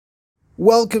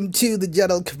Welcome to the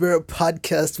Jadiel Kabiro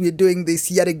podcast. We're doing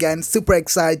this yet again. Super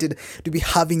excited to be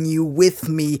having you with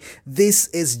me. This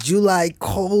is July,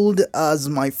 cold as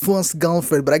my first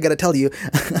girlfriend, but I gotta tell you,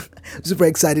 super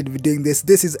excited to be doing this.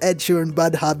 This is Ed Sheeran,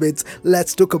 Bad Habits.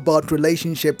 Let's talk about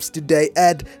relationships today.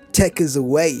 Ed, take us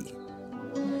away.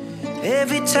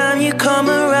 Every time you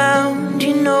come around,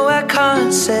 you know I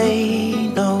can't say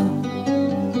no.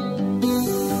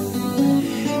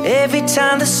 Every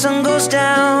time the sun goes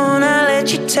down, I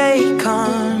let you take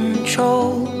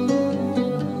control.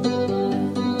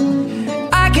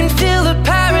 I can feel the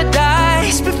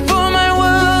paradise before my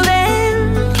world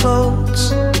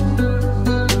implodes.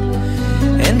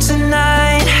 And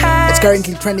tonight It's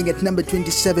currently trending at number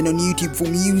 27 on YouTube for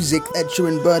music. Ed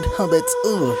Sheeran, Bad Habits.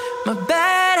 my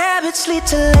bad habits lead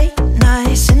to late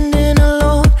nights, sitting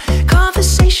alone,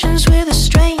 conversations with a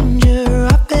stranger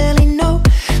I barely know,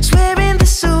 swearing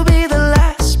this will be the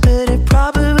last, but it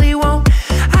probably won't.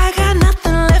 I got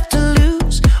nothing left to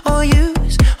lose or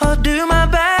use or do. My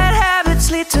bad habits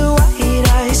lead to white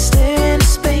eyes staring into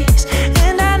space,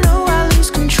 and I know I lose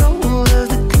control of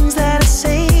the things that I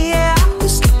say. Yeah, I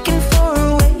was looking for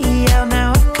a way out,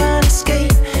 now I can't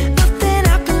escape. Nothing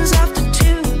happens after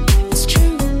two. It's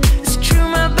true, it's true.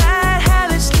 My bad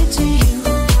habits lead to you.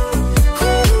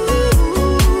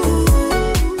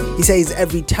 He says,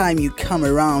 every time you come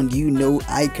around, you know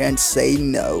I can't say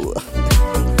no.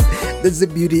 That's the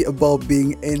beauty about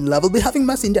being in love. We'll be having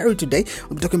Nderu today.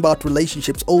 We'll be talking about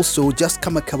relationships. Also, just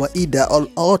kama kawaida, a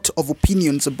lot of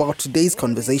opinions about today's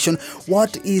conversation.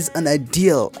 What is an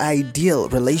ideal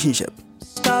relationship?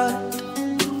 Start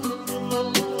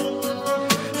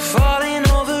falling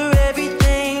over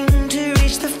everything to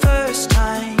reach the first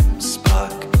time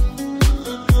spark.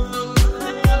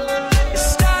 It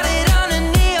started under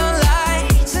neon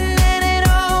lights and then it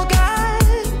all got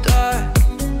dark.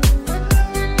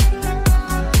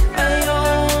 I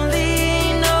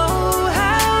only know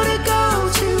how to go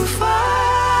too far.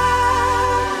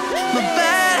 My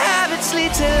bad habits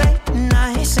lead to late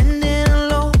nights, sitting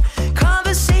alone,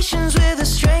 conversations with a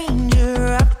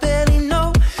stranger I barely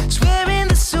know, swearing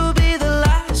this will be the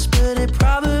last, but it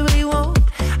probably won't.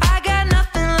 I got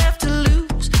nothing left to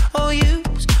lose or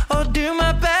use or do.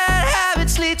 My bad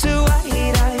habits lead to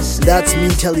white eyes. That's me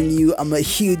telling you I'm a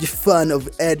huge fan of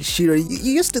Ed Sheeran.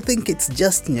 You used to think it's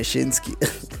just Nyashinsky.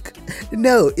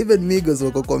 No, even Migos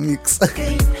wako kwa mix.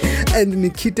 And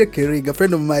Nikita Kering, a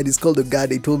friend of mine is called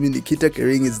Ogada. He told me Nikita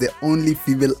Kering is the only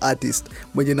female artist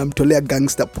mwenye namtolea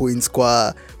gangster points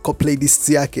kwa playlists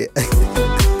yake.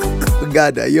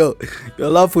 Ogada, yo, your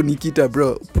love for Nikita,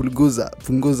 bro,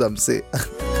 punguza mse.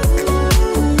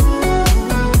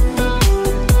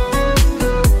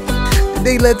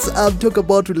 Today, let's talk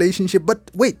about relationship.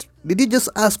 But wait, did you just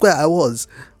ask where I was?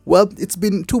 Well, it's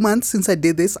been 2 months since I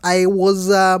did this. I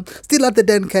was still at the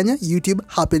Den Kenya, YouTube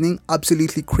happening,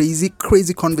 absolutely crazy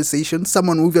conversation.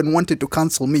 Someone even wanted to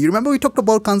cancel me. You remember we talked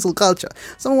about cancel culture?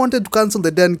 Someone wanted to cancel the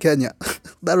Den Kenya.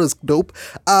 That was dope.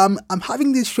 I'm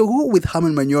having this show with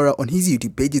Haman Manyora on his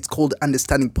YouTube page. It's called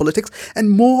Understanding Politics,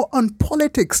 and more on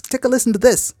politics. Take a listen to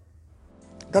this.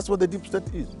 That's what the deep state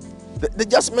is. They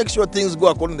just make sure things go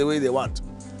according to the way they want.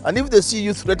 And if they see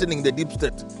you threatening the deep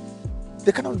state,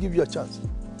 they cannot give you a chance.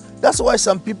 That's why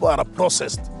some people are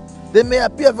processed. They may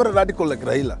appear very radical like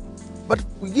Raila, but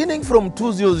beginning from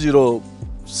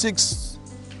 2006,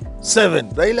 7,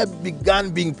 Raila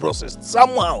began being processed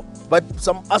somehow by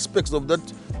some aspects of that,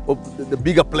 of the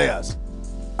bigger players.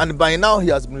 And by now he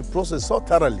has been processed so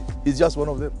thoroughly. He's just one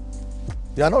of them.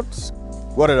 They are not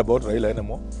worried about Raila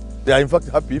anymore. They are in fact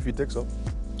happy if he takes off.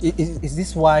 Is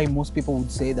this why most people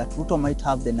would say that Ruto might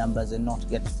have the numbers and not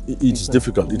get... It is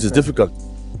difficult. It is difficult.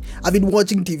 I've been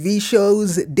watching TV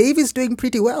shows. Dave is doing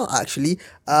pretty well, actually.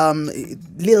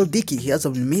 Lil Dicky, he has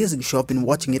an amazing show. I've been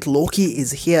watching it. Loki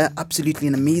is here. Absolutely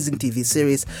an amazing TV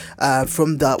series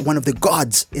from one of the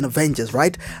gods in Avengers,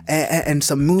 right? And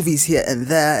some movies here and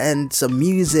there, and some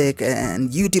music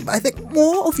and YouTube. I think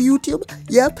more of YouTube.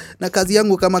 Yep. Na kazi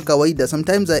yangu kama kawaida.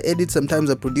 Sometimes I edit, sometimes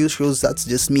I produce shows. That's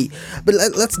just me. But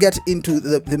let's get into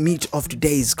the meat of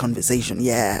today's conversation.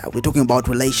 Yeah, we're talking about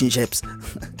relationships.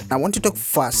 I want to talk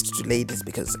fast to ladies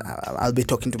because I'll be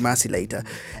talking to Mercy later.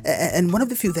 And one of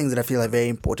the few things that I feel are very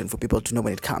important for people to know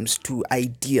when it comes to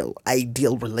ideal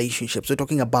relationships. We're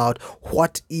talking about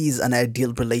what is an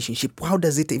ideal relationship. How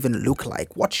does it even look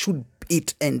like? What should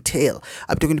it entail?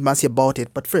 I'm talking to Mercy about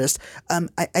it. But first,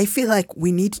 I feel like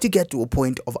we need to get to a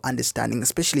point of understanding,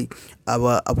 especially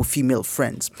our female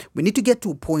friends. We need to get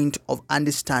to a point of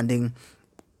understanding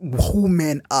who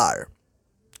men are.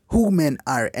 who men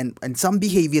are, and some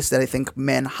behaviors that I think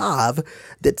men have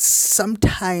that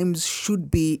sometimes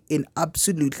should be in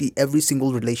absolutely every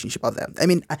single relationship out there. I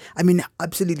mean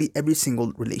absolutely every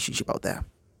single relationship out there.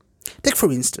 Take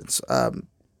for instance,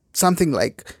 something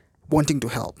like wanting to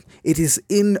help. It is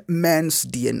in man's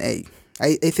DNA.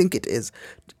 I think it is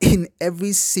in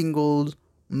every single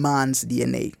man's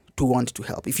DNA to want to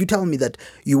help. If you tell me that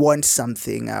you want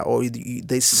something, or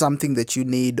there's something that you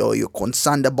need, or you're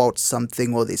concerned about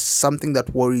something, or there's something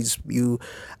that worries you,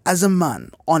 as a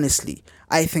man, honestly,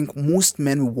 I think most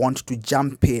men want to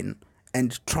jump in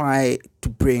and try to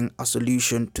bring a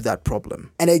solution to that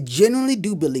problem. And I genuinely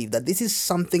do believe that this is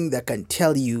something that can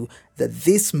tell you that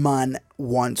this man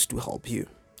wants to help you.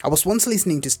 I was once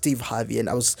listening to Steve Harvey, and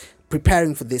I was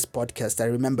preparing for this podcast. I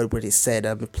remember what he said.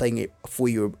 I'm playing it for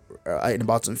you in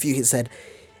about some few. He said,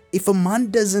 if a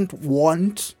man doesn't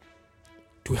want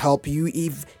to help you,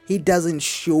 if he doesn't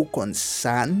show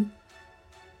concern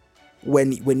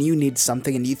when you need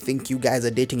something and you think you guys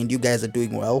are dating and you guys are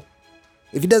doing well,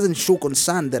 if he doesn't show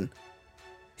concern, then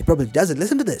he probably doesn't.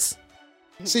 Listen to this.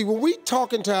 See, when we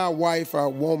talking to our wife, our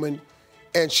woman,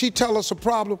 and she tell us a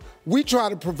problem, we try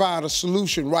to provide a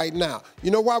solution right now.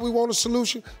 You know why we want a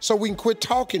solution? So we can quit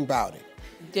talking about it.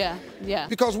 Yeah.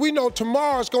 Because we know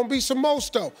tomorrow's gonna be some more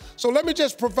stuff. So let me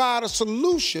just provide a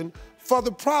solution for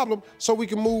the problem so we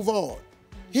can move on.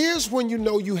 Here's when you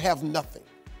know you have nothing.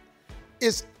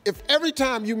 It's if every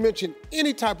time you mention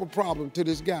any type of problem to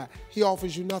this guy, he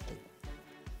offers you nothing.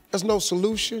 There's no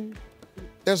solution,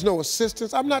 there's no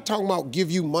assistance. I'm not talking about give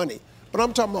you money, but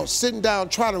I'm talking about sitting down,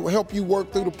 trying to help you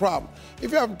work through the problem.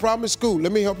 If you have a problem in school,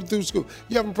 let me help you through school.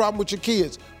 You have a problem with your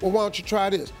kids, well, why don't you try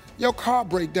this? Your car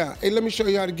break down, hey, let me show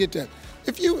you how to get that.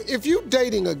 If you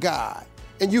dating a guy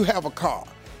and you have a car,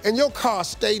 and your car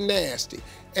stay nasty,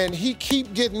 and he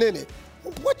keep getting in it,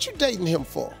 what you dating him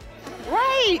for?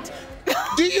 Right.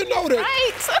 Do you know that?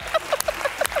 Right.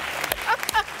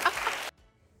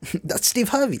 That's Steve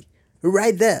Harvey,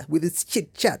 right there with his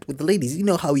chit chat with the ladies. You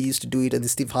know how he used to do it on the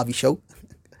Steve Harvey show.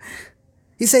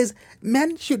 He says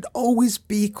men should always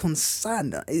be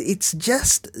concerned. It's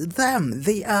just them.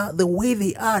 They are the way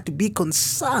they are to be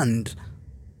concerned.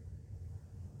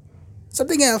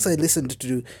 Something else I listened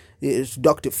to is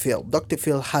Dr. Phil. Dr.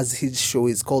 Phil has his show.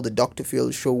 It's called the Dr.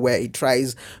 Phil Show, where he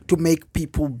tries to make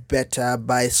people better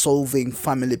by solving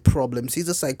family problems. He's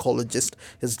a psychologist.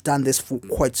 He's done this for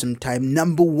quite some time.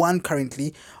 Number one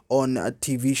currently on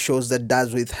TV shows that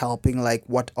does with helping, like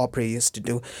what Oprah used to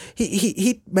do.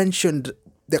 He mentioned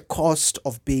the cost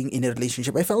of being in a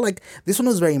relationship. I felt like this one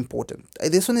was very important.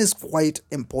 This one is quite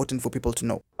important for people to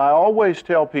know. I always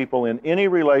tell people in any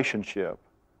relationship,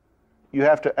 you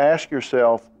have to ask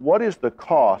yourself, what is the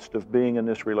cost of being in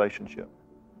this relationship?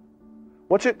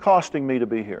 What's it costing me to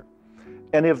be here?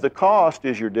 And if the cost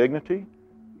is your dignity,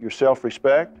 your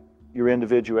self-respect, your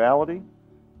individuality,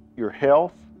 your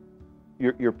health,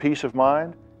 your peace of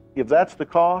mind, if that's the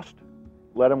cost,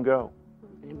 let them go.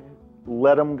 Amen.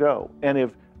 Let them go. And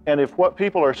if what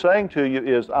people are saying to you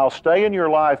is, I'll stay in your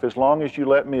life as long as you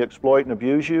let me exploit and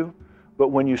abuse you, but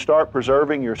when you start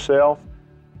preserving yourself,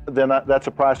 then that's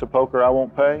a price of poker I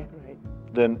won't pay, Right.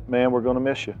 then, man, we're going to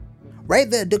miss you. Right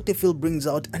there, Dr. Phil brings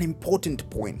out an important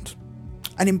point.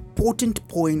 An important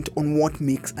point on what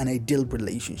makes an ideal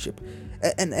relationship.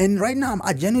 And right now,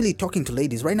 I'm genuinely talking to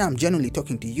ladies. Right now, I'm genuinely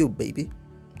talking to you, baby.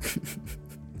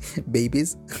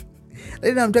 Babies.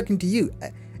 Right now, I'm talking to you.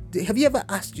 Have you ever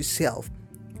asked yourself,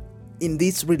 in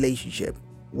this relationship,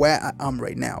 where I am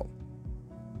right now,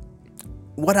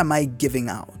 what am I giving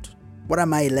out? What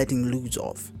am I letting loose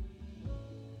of?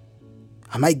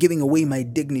 Am I giving away my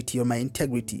dignity or my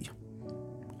integrity?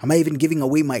 Am I even giving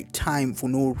away my time for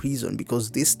no reason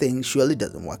because this thing surely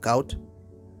doesn't work out?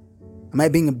 Am I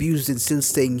being abused and still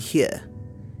staying here?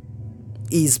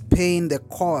 Is paying the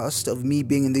cost of me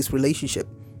being in this relationship?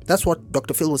 That's what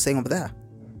Dr. Phil was saying over there.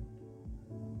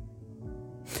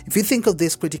 If you think of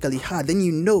this critically hard, then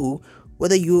you know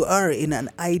whether you are in an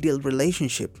ideal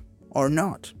relationship or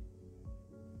not.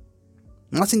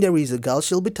 Nderu is a girl.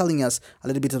 She'll be telling us a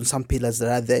little bit of some pillars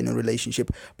that are there in a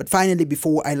relationship. But finally,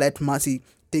 before I let Mercy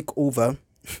take over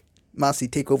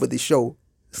the show,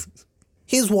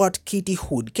 here's what Katie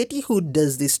Hood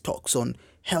does these talks on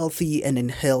healthy and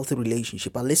unhealthy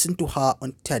relationship. I listened to her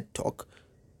on TED Talk,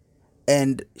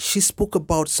 and she spoke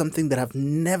about something that I've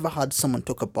never heard someone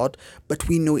talk about, but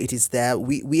we know it is there.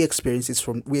 We experience it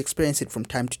from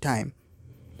time to time.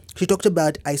 She talked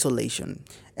about isolation,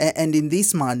 and in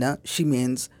this manner, she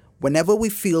means whenever we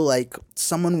feel like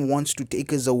someone wants to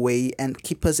take us away and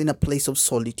keep us in a place of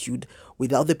solitude,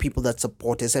 with other people that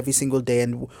support us every single day.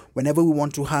 And whenever we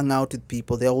want to hang out with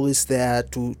people, they're always there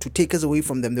to take us away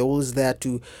from them. They're always there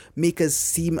to make us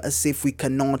seem as if we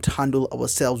cannot handle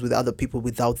ourselves with other people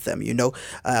without them.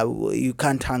 You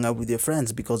can't hang out with your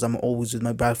friends because I'm always with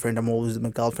my boyfriend, I'm always with my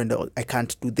girlfriend. I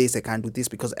can't do this, I can't do this,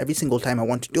 because every single time I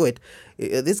want to do it,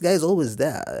 this guy is always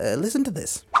there. Listen to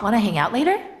this. Want to hang out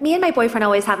later? Me and my boyfriend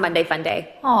always have Monday Fun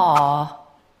Day. Aww.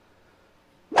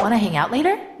 Want to hang out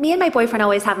later? Me and my boyfriend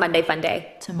always have Monday Fun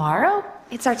Day. Tomorrow?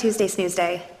 It's our Tuesday Snooze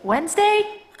Day. Wednesday?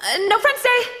 No Friends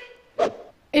Day!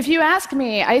 If you ask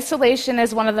me, isolation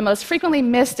is one of the most frequently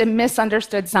missed and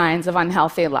misunderstood signs of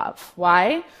unhealthy love.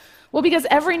 Why? Well, because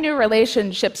every new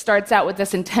relationship starts out with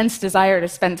this intense desire to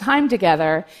spend time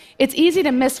together. It's easy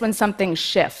to miss when something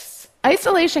shifts.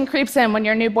 Isolation creeps in when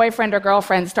your new boyfriend or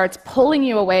girlfriend starts pulling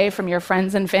you away from your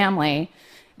friends and family,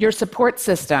 your support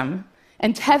system,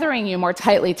 and tethering you more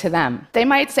tightly to them. They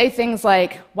might say things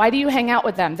like, "Why do you hang out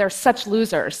with them? They're such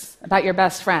losers," about your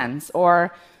best friends,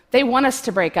 or "They want us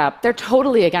to break up. They're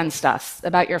totally against us,"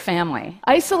 about your family.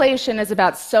 Isolation is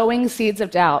about sowing seeds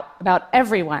of doubt about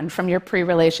everyone from your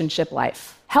pre-relationship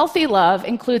life. Healthy love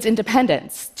includes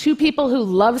independence, two people who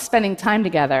love spending time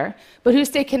together, but who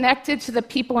stay connected to the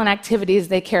people and activities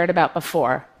they cared about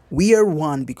before. We are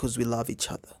one because we love each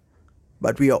other,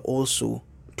 but we are also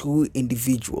two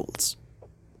individuals.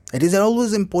 It is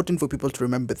always important for people to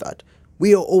remember that.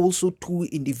 We are also two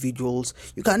individuals.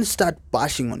 You can't start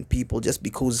bashing on people just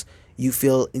because you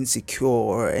feel insecure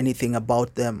or anything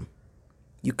about them.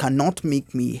 You cannot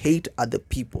make me hate other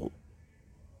people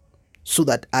so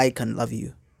that I can love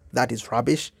you. That is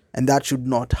rubbish, and that should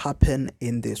not happen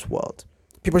in this world.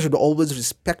 People should always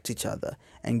respect each other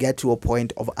and get to a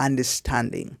point of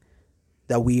understanding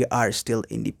that we are still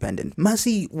independent.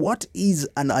 Mercy, what is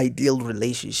an ideal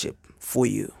relationship for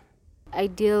you?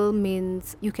 Ideal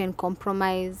means you can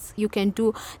compromise, you can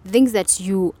do things that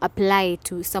you apply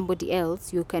to somebody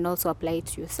else, you can also apply it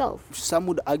to yourself. Some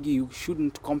would argue you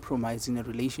shouldn't compromise in a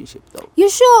relationship, though. You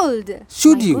should.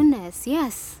 Should you? My goodness,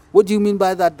 yes. What do you mean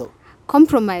by that, though?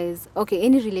 Compromise. Okay,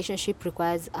 any relationship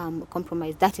requires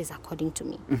compromise. That is according to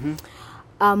me.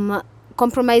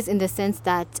 Compromise in the sense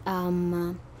that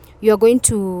you are going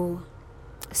to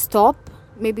stop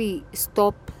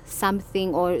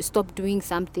something, or stop doing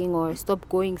something, or stop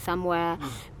going somewhere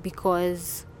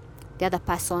because the other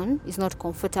person is not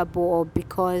comfortable, or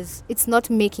because it's not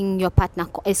making your partner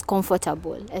as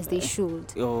comfortable as they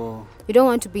should. Oh. You don't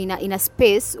want to be in a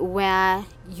space where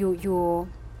you're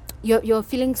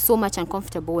feeling so much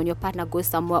uncomfortable when your partner goes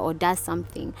somewhere or does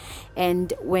something,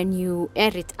 and when you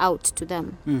air it out to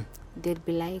them, they'll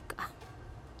be like,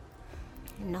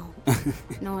 no,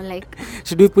 like,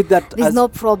 should we put that there's no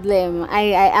problem,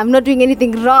 I'm not doing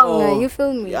anything wrong. You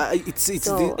feel me? Yeah,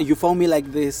 you found me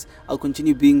like this, I'll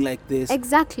continue being like this.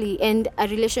 Exactly. And a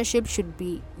relationship should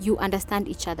be, you understand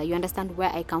each other, you understand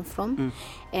where I come from,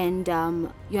 and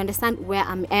you understand where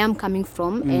I am coming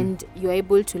from, and you're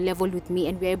able to level with me,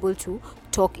 and we're able to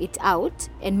talk it out,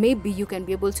 and maybe you can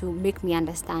be able to make me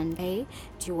understand, hey,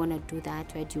 do you want to do that?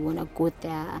 Why do you want to go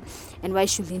there? And why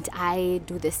shouldn't I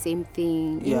do the same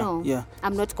thing?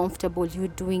 I'm not comfortable you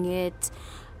doing it,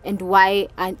 and why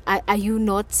are you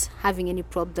not having any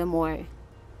problem, or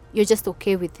you're just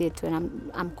okay with it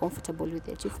when I'm comfortable with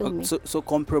it? You feel me? So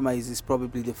compromise is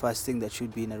probably the first thing that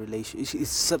should be in a relationship.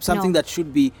 It's something that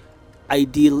should be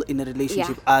ideal in a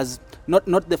relationship, as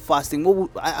not the first thing.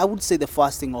 I would say the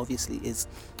first thing obviously is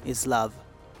love.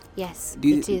 Yes,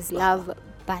 it is love,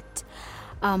 but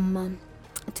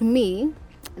to me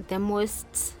the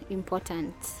most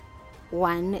important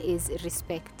one is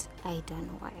respect. I don't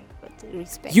know why, but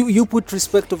respect. You put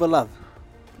respect over love?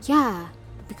 Yeah,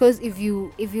 because if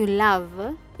you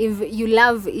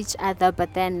love each other,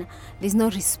 but then there's no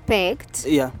respect,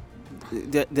 it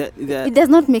does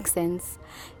not make sense.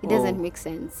 It doesn't make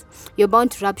sense. You're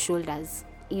bound to rub shoulders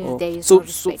if there is no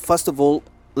respect. So first of all,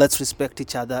 let's respect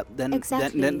each other. Then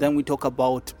exactly. then we talk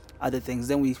about other things.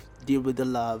 Then we deal with the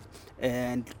love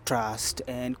and trust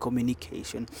and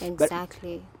communication.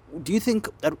 Exactly. But do you think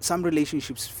that some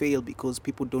relationships fail because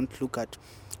people don't look at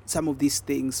some of these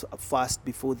things first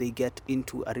before they get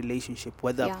into a relationship?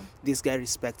 Whether this guy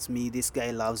respects me, this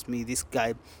guy loves me, this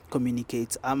guy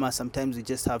communicates. Sometimes we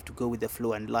just have to go with the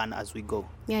flow and learn as we go.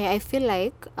 Yeah, I feel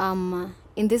like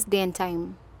in this day and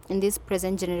time, in this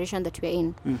present generation that we're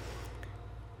in,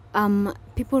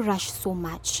 people rush so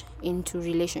much into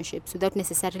relationships without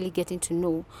necessarily getting to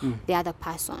know the other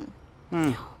person.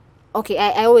 Okay,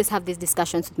 I always have these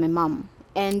discussions with my mom.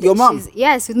 And your mom?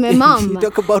 Yes, with my mom. You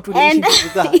talk about relationships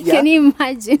with her. Can you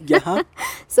imagine?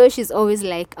 So she's always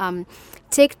like,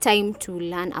 take time to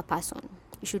learn a person.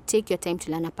 you should take your time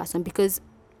to learn a person, because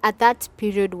at that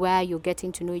period where you're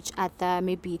getting to know each other,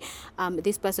 maybe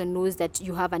this person knows that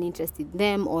you have an interest in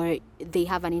them or they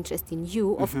have an interest in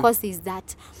you. Of course, there's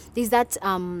that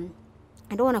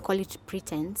I don't want to call it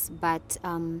pretense, but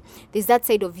there's that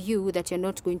side of you that you're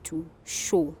not going to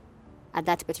show at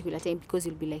that particular time, because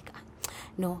you'll be like,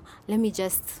 no, let me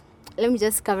just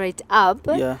cover it up.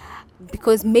 Yeah.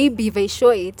 Because maybe if I show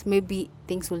it, maybe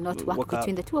things will not work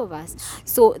between the two of us.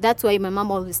 So that's why my mom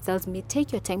always tells me,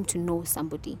 take your time to know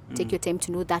somebody. Take your time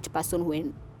to know that person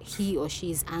when he or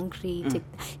she is angry.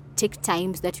 Take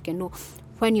times that you can know.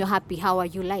 When you're happy, how are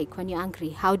you like? When you're angry,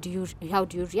 how do you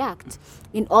react?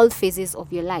 In all phases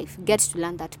of your life, get to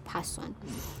learn that person.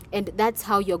 And that's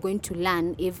how you're going to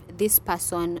learn if this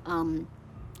person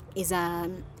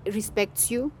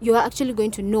respects you. You are actually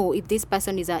going to know if this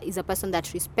person is a person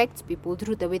that respects people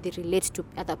through the way they relate to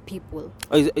other people.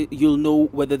 You'll know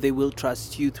whether they will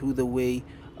trust you through the way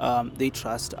they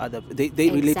trust they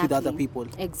relate with other people.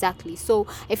 Exactly. So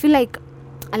I feel like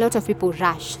a lot of people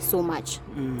rush so much.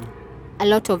 A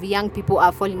lot of young people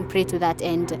are falling prey to that,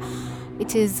 and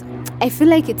I feel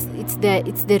like it's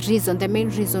the main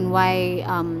reason why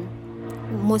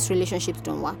most relationships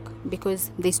don't work, because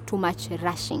there's too much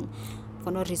rushing for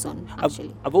no reason,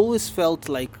 actually. I've always felt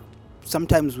like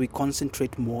sometimes we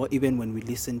concentrate more, even when we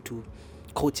listen to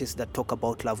coaches that talk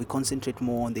about love, we concentrate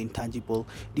more on the intangible.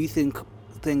 Do you think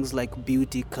things like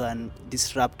beauty can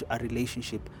disrupt a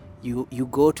relationship? You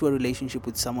go to a relationship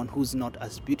with someone who's not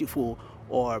as beautiful,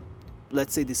 or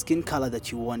let's say the skin color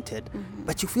that you wanted,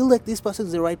 but you feel like this person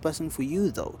is the right person for you,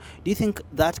 though. Do you think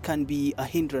that can be a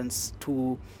hindrance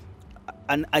to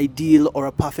an ideal or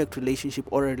a perfect relationship,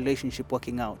 or a relationship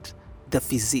working out? The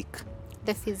physique.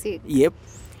 Yep.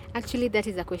 Actually, that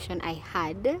is a question I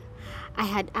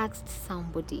had asked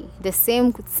somebody the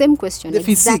same question. The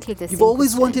exactly physique. the same. You've always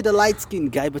question. wanted a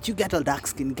light-skinned guy, but you get a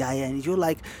dark-skinned guy, and you're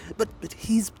like, but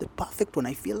he's the perfect one.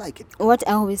 I feel like it. What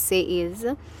I always say is,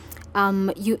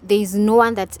 there's no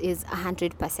one that is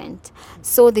 100%.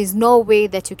 So there's no way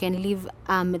that you can leave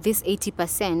this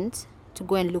 80% to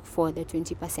go and look for the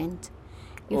 20%.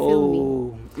 You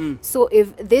feel me? So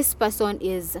if this person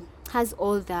has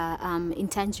all the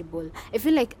intangible, I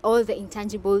feel like all the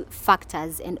intangible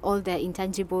factors and all the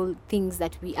intangible things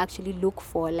that we actually look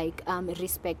for, like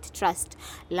respect, trust,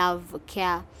 love,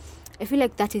 care, I feel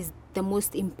like that is the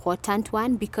most important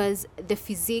one, because the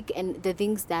physique and the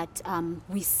things that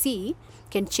we see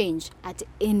can change at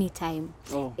any time.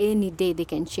 Any day they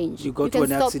can change. You to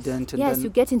an accident. And you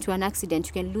get into an accident,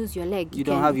 you can lose your leg. You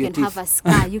don't have your teeth. You can have a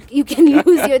scar. you can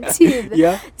lose your teeth.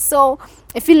 Yeah. So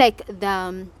I feel like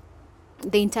the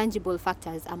intangible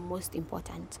factors are most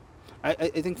important. I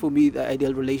think for me, the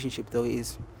ideal relationship, though,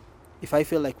 is if I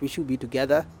feel like we should be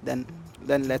together, then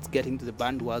let's get into the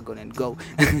bandwagon and go.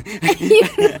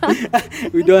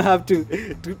 We don't have to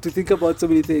think about so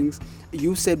many things.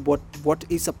 You said what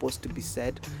is supposed to be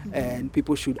said, and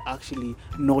people should actually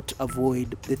not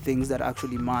avoid the things that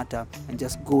actually matter and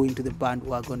just go into the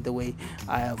bandwagon the way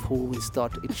I have always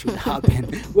thought it should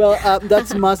happen. Well,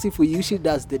 that's Mercy for you. She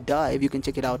does the dive. You can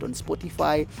check it out on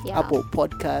Spotify, Apple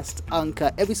Podcast,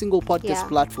 Anchor, every single podcast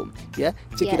platform. Yeah,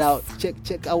 check it out.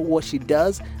 Check out what she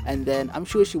does, and then I'm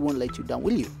sure she won't let you down,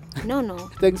 will you? No.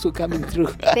 Thanks for coming through.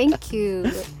 Thank you.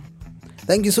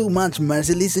 Thank you so much,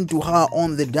 Mercy. Listen to her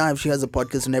on The Dive. She has a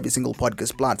podcast on every single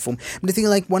podcast platform. But I think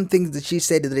like one thing that she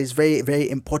said that is very, very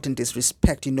important is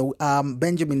respect.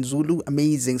 Benjamin Zulu,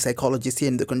 amazing psychologist here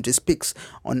in the country, speaks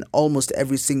on almost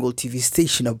every single TV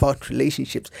station about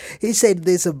relationships. He said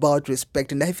this about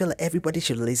respect, and I feel like everybody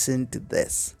should listen to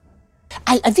this.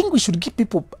 I think we should give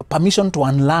people permission to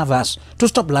unlove us, to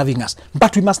stop loving us.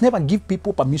 But we must never give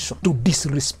people permission to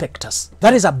disrespect us.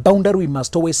 That is a boundary we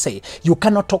must always say. You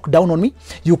cannot talk down on me.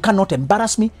 You cannot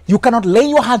embarrass me. You cannot lay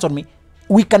your hands on me.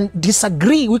 We can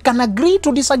disagree. We can agree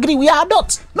to disagree. We are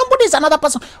adults. Nobody is another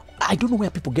person. I don't know where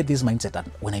people get this mindset that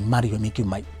when I marry you, I make you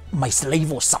my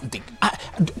slave or something.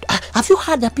 Have you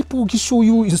heard that people show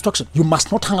you instruction? You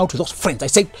must not hang out with those friends. I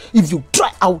said, if you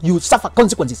try out, you suffer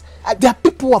consequences. There are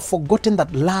people who have forgotten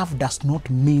that love does not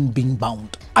mean being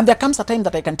bound. And there comes a time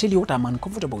that I can tell you what I'm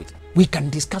uncomfortable with. We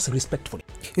can discuss respectfully.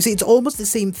 You see, it's almost the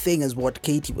same thing as what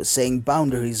Katie was saying,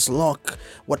 boundaries, lock.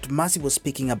 What Mercy was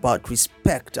speaking about,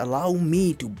 respect, allow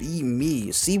me to be me.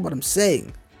 You see what I'm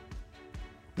saying?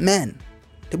 Man,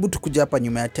 tebu tukuja hapa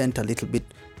nyuma ya tent a little bit.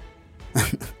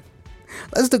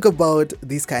 Let's talk about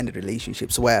these kind of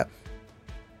relationships where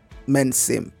men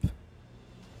simp.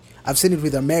 I've seen it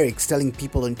with Americs telling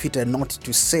people on Twitter not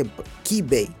to simp.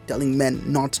 Kibe telling men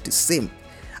not to simp.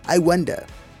 I wonder,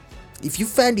 if you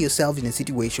find yourself in a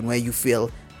situation where you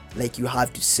feel like you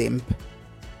have to simp,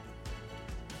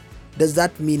 does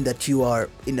that mean that you are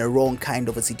in a wrong kind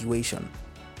of a situation?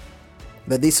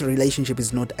 That this relationship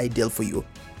is not ideal for you?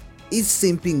 Is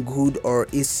simping good, or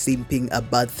is simping a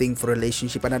bad thing for a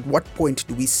relationship? And at what point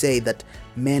do we say that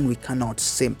men, we cannot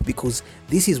simp, because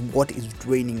this is what is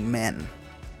draining men?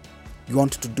 You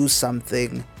want to do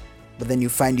something, but then you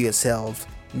find yourself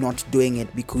not doing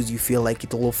it because you feel like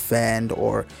it'll offend,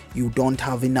 or you don't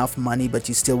have enough money but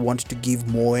you still want to give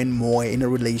more and more in a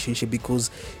relationship because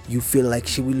you feel like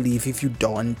she will leave if you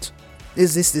don't.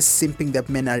 Is this the simping that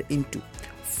men are into?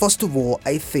 First of all,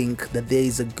 I think that there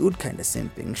is a good kind of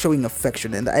simping, showing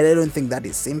affection, and I don't think that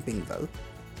is simping though.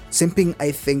 Simping,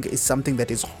 I think, is something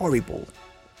that is horrible.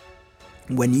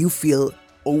 When you feel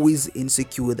always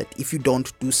insecure that if you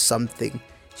don't do something,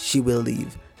 she will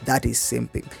leave. That is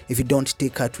simping. If you don't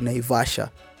take her to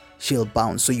Naivasha, she'll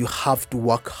bounce. So you have to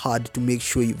work hard to make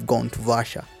sure you've gone to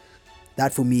Vasha.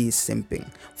 That for me is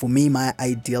simping. For me, my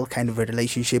ideal kind of a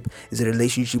relationship is a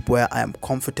relationship where I am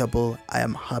comfortable, I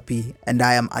am happy, and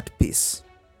I am at peace.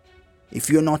 If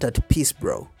you're not at peace,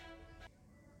 bro,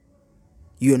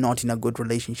 you're not in a good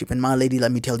relationship. And my lady,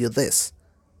 let me tell you this.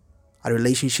 A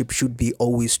relationship should be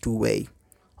always two-way.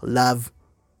 Love,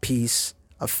 peace,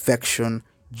 affection,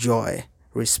 joy,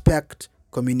 respect,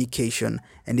 communication.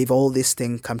 And if all these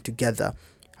things come together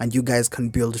and you guys can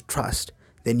build trust,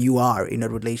 then you are in a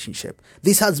relationship.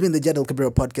 This has been the Jadiel Kabiro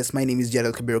podcast. My name is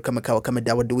Jadiel Kabiro Kamakawa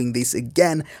Kamadawa, doing this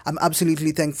again. I'm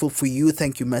absolutely thankful for you.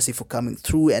 Thank you, Mercy, for coming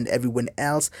through, and everyone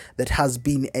else that has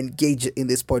been engaged in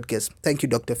this podcast. Thank you,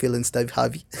 Dr. Phil and Steve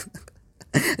Harvey.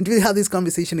 Until we have this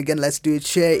conversation again, let's do it.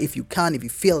 Share if you can, if you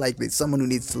feel like there's someone who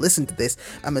needs to listen to this.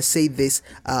 I'm going to say this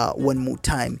one more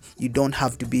time. You don't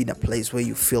have to be in a place where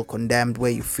you feel condemned,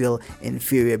 where you feel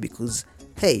inferior, because,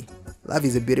 hey, love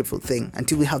is a beautiful thing.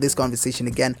 Until we have this conversation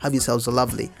again, have yourselves a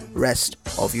lovely rest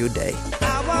of your day.